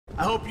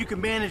I hope you can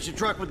manage the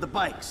truck with the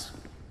bikes.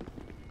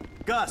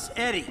 Gus,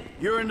 Eddie,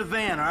 you're in the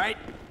van, all right?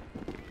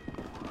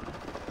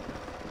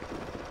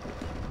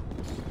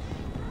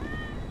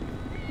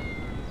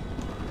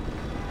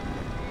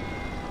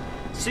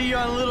 See you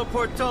on Little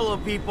Portola,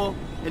 people.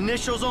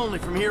 Initials only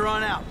from here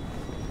on out.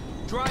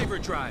 Driver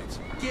drives.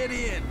 Get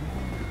in.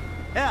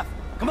 F,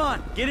 come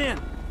on, get in.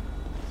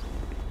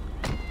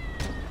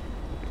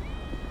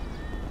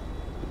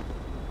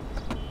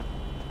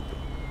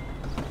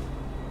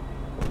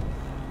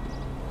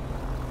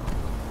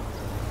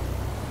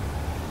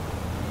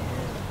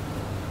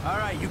 All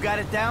right, you got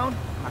it down?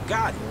 I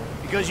got it.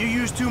 Because you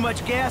use too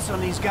much gas on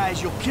these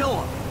guys, you'll kill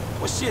them.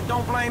 Well, shit,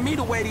 don't blame me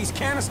the way these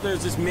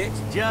canisters is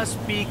mixed. Just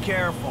be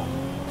careful.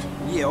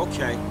 Yeah,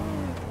 okay.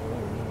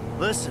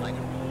 Listen,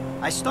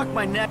 I stuck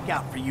my neck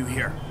out for you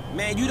here.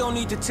 Man, you don't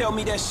need to tell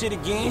me that shit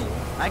again.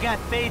 I got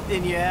faith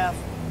in you, F,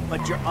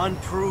 but you're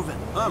unproven.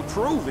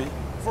 Unproven?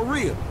 For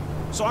real.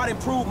 So I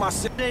didn't prove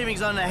myself.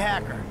 Savings on the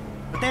hacker.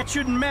 But that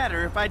shouldn't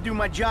matter if I do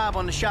my job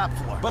on the shop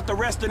floor. But the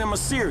rest of them are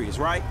serious,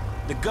 right?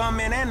 The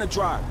gunman and the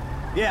driver.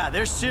 Yeah,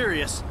 they're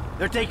serious.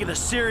 They're taking a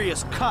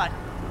serious cut.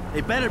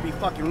 They better be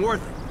fucking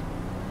worth it.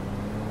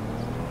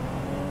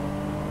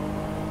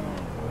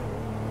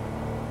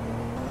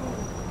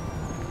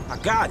 I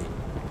got it.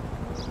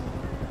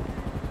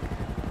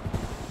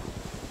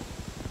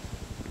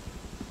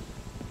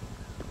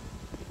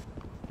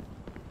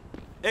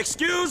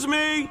 Excuse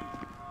me!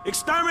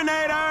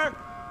 Exterminator!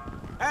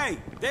 Hey,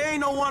 there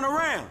ain't no one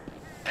around.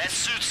 That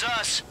suits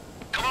us.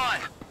 Come on,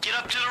 get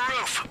up to the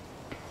roof.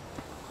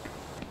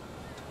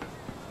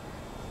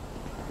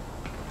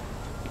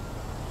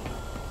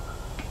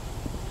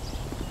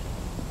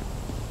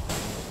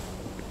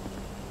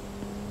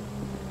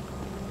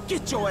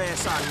 Get your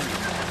ass out of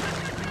here.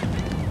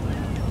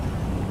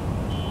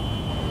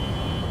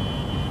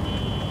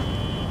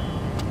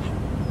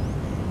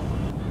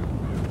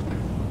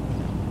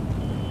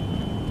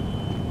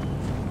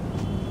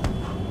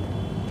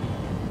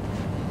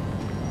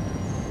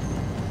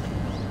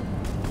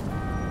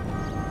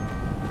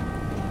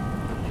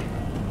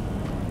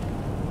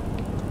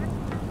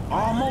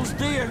 Almost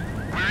there.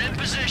 We're in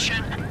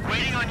position,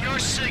 waiting on your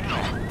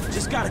signal.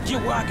 Just gotta get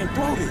where I can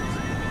throw this.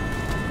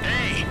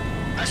 Hey,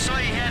 I saw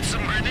you had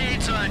some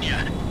grenades on you.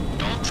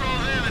 Don't throw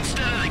them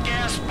instead of the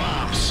gas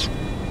bombs.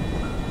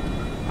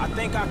 I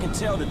think I can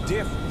tell the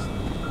difference.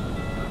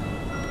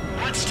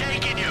 What's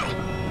taking you?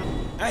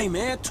 Hey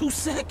man, 2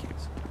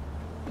 seconds.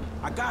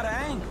 I got an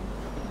angle.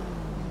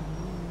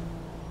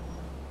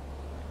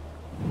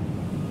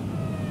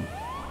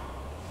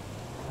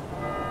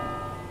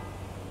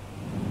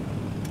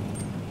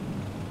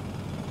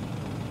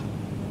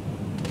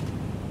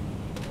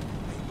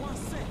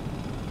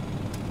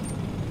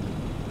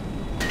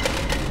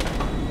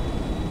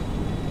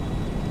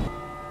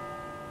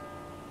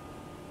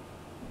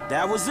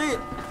 That was it.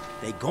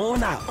 They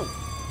going out.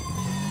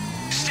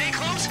 Stay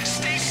close,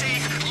 stay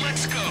safe,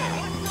 let's go.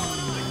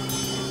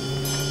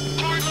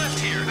 Hard left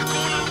here,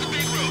 going over the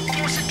big road,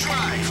 Dorset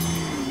Drive.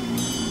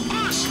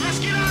 Bus, let's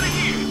get out of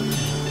here.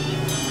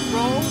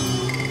 Roll.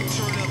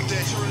 Turn up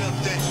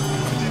that.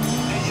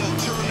 Hey yo,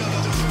 turn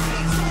up.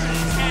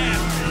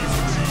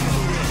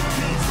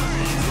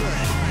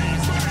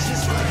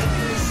 Just like the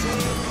boy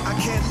said, I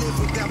can't live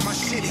without my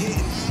shit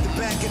hitting the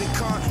back of the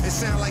car. It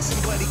sound like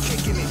somebody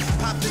kicking it.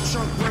 Pop the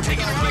trunk, burn it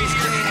all goes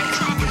down.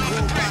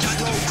 Roll by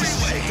slow, just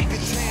shake up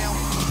your town.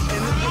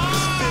 And the road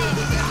is filled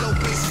with that low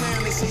bass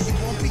sound. They say you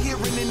won't be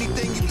hearing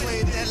anything you play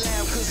it that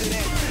loud, cause of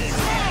that.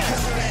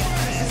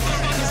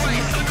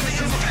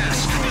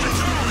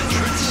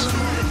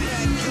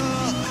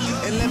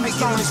 And let me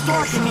get this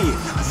starting here.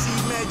 I see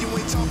you mad, you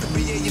ain't talking,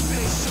 but yeah, your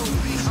face show.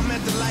 I'm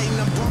at the light and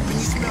I'm bumping,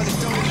 you smell it,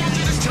 don't you?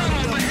 Just turn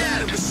it up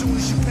louder as soon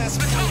as you pass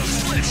the phone.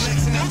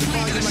 Flexing out the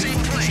volume like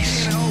fuck you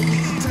can't hold me.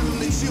 Tell them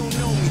that you don't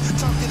know me.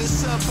 Talk to the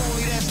sub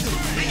only, that's the.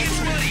 It gets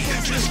muddy,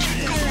 just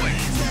keep going.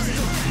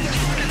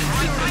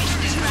 Right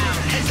is bound,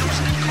 head towards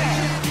the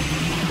call.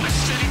 I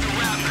studied the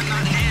route, I'm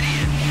not an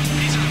idiot.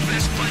 These are the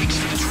best bikes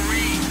for the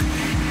terrain.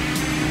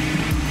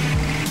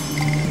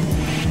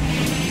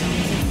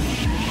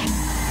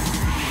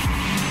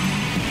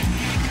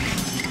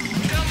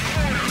 Down the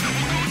corner, and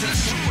we'll go to the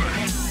sewer.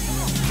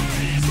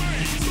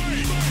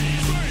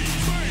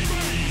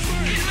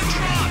 Get in the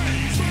truck.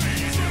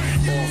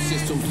 All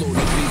systems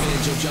loaded,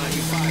 leaving your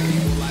giant fire.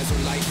 Evil eyes on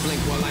light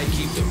blink while I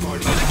keep the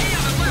party. The key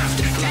on the left,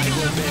 Fly take a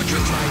roll left bend,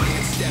 butcher try road.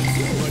 and steps.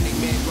 Running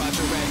man,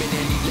 Roger Rabbit,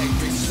 and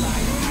electric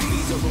slide.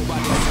 These are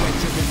robotic sweat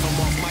dripping from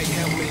off my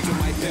helmet to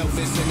my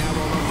pelvis and out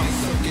on my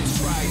circuit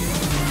stride.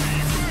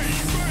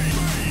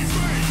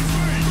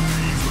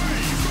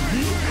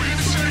 We're in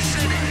the center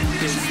city.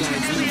 This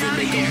line's moving,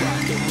 make a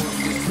rock the roof.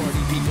 This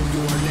party people,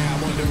 you are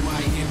now under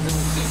my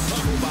hypnosis.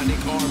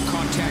 Robotic arm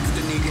contacts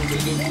the needle to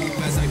the groove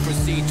as I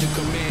proceed to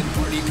command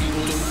party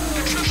people to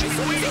The truck's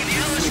waiting in the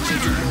Ellis switch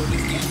into River. mode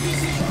and get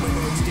busy.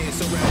 Birds dance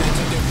around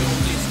until their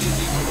dome gets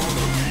dizzy. Come on,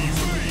 go.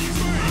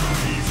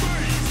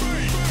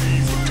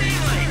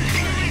 Daylight,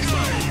 here we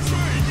go.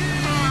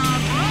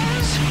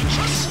 Buzz,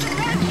 just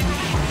one.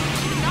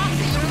 Not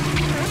the only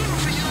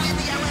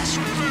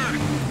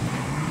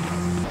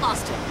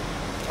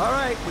All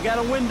right, we got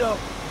a window.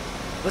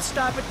 Let's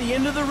stop at the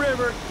end of the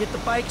river, get the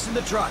bikes in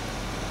the truck.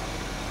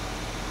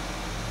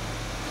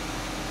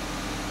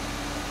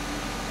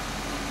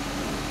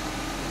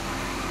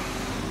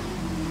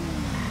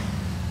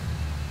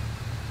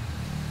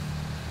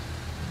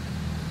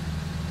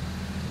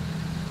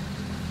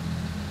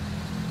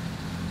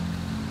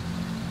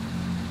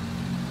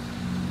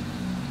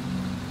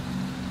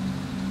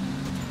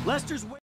 Lester's